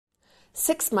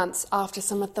6 months after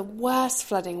some of the worst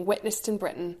flooding witnessed in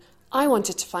Britain, I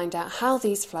wanted to find out how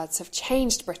these floods have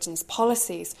changed Britain's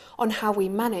policies on how we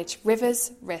manage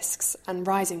rivers, risks and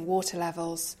rising water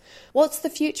levels. What's the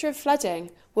future of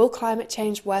flooding? Will climate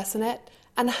change worsen it?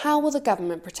 And how will the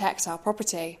government protect our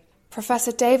property?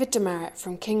 Professor David Demerit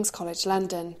from King's College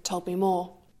London told me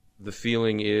more. The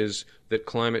feeling is that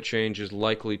climate change is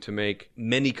likely to make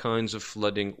many kinds of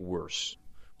flooding worse.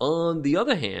 On the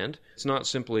other hand, it's not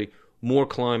simply more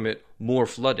climate, more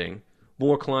flooding.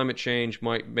 More climate change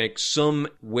might make some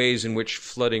ways in which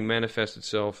flooding manifests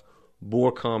itself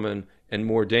more common and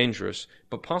more dangerous,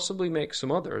 but possibly make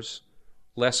some others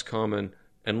less common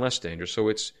and less dangerous. So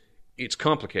it's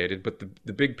complicated, but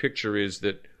the big picture is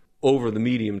that over the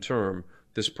medium term,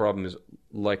 this problem is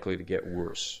likely to get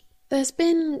worse. There's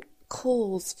been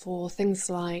calls for things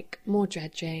like more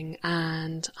dredging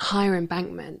and higher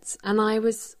embankments, and I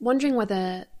was wondering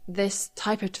whether this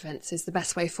type of defence is the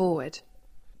best way forward.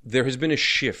 There has been a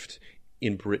shift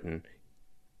in Britain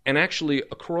and actually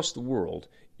across the world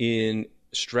in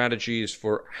strategies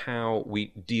for how we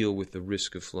deal with the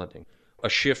risk of flooding. A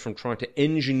shift from trying to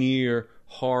engineer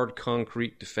hard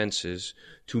concrete defenses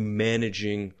to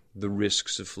managing the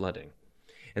risks of flooding.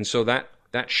 And so that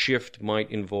shift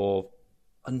might involve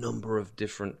a number of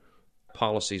different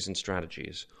policies and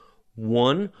strategies.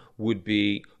 One would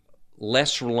be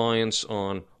less reliance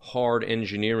on hard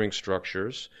engineering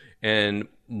structures and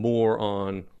more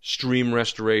on stream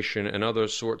restoration and other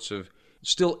sorts of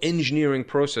still engineering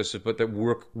processes, but that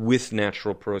work with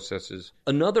natural processes.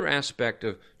 Another aspect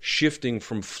of shifting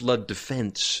from flood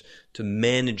defense to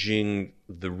managing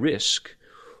the risk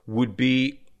would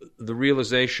be the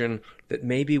realization that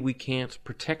maybe we can't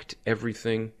protect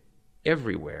everything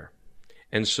everywhere.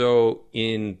 And so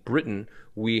in Britain,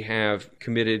 we have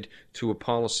committed to a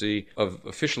policy of,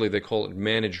 officially they call it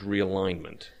managed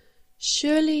realignment.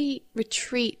 Surely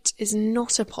retreat is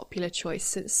not a popular choice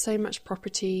since so much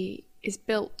property is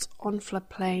built on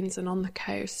floodplains and on the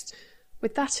coast.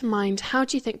 With that in mind, how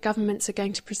do you think governments are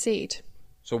going to proceed?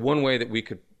 So one way that we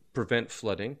could prevent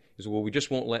flooding is, well, we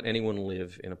just won't let anyone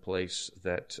live in a place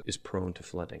that is prone to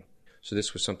flooding. So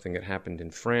this was something that happened in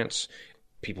France.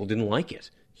 People didn't like it.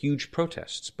 Huge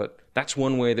protests. But that's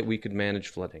one way that we could manage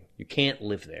flooding. You can't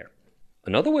live there.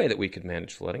 Another way that we could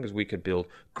manage flooding is we could build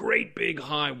great big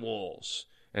high walls.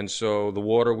 And so the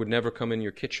water would never come in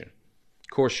your kitchen.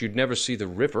 Of course, you'd never see the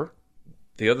river.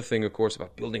 The other thing, of course,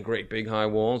 about building great big high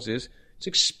walls is it's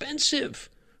expensive.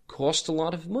 Costs a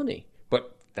lot of money.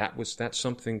 But that's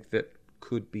something that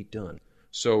could be done.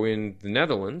 So in the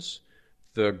Netherlands,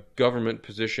 the government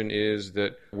position is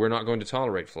that we're not going to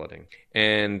tolerate flooding.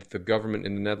 And the government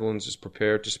in the Netherlands is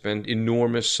prepared to spend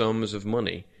enormous sums of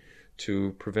money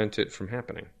to prevent it from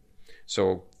happening.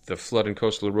 So the flood and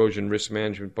coastal erosion risk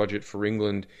management budget for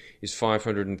England is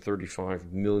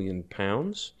 £535 million.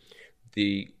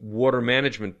 The water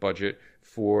management budget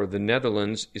for the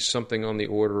Netherlands is something on the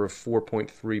order of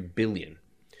 £4.3 billion.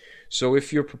 So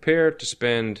if you're prepared to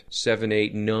spend 7,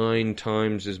 8, 9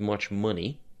 times as much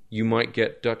money, you might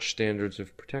get Dutch standards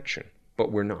of protection,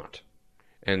 but we're not.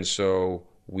 And so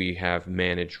we have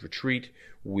managed retreat,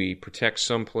 we protect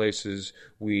some places,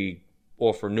 we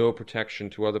offer no protection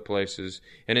to other places,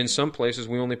 and in some places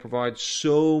we only provide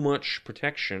so much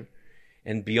protection,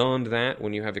 and beyond that,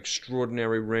 when you have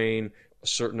extraordinary rain, a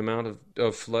certain amount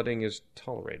of flooding is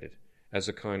tolerated as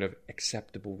a kind of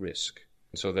acceptable risk.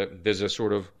 And so that there's a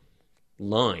sort of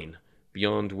line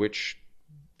beyond which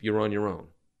you're on your own.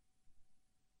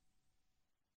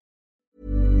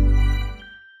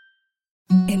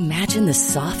 Imagine the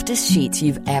softest sheets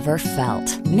you've ever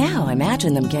felt. Now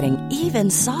imagine them getting even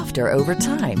softer over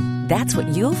time. That's what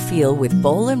you'll feel with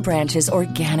Boll & Branch's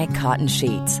organic cotton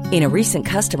sheets. In a recent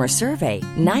customer survey,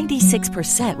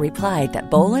 96% replied that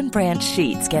Boll & Branch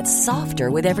sheets get softer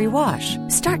with every wash.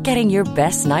 Start getting your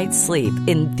best night's sleep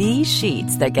in these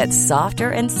sheets that get softer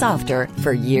and softer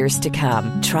for years to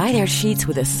come. Try their sheets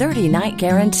with a 30-night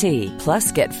guarantee.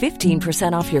 Plus, get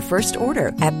 15% off your first order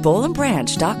at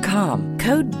bollandbranch.com.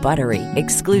 Code BUTTERY.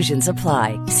 Exclusions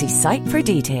apply. See site for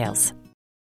details.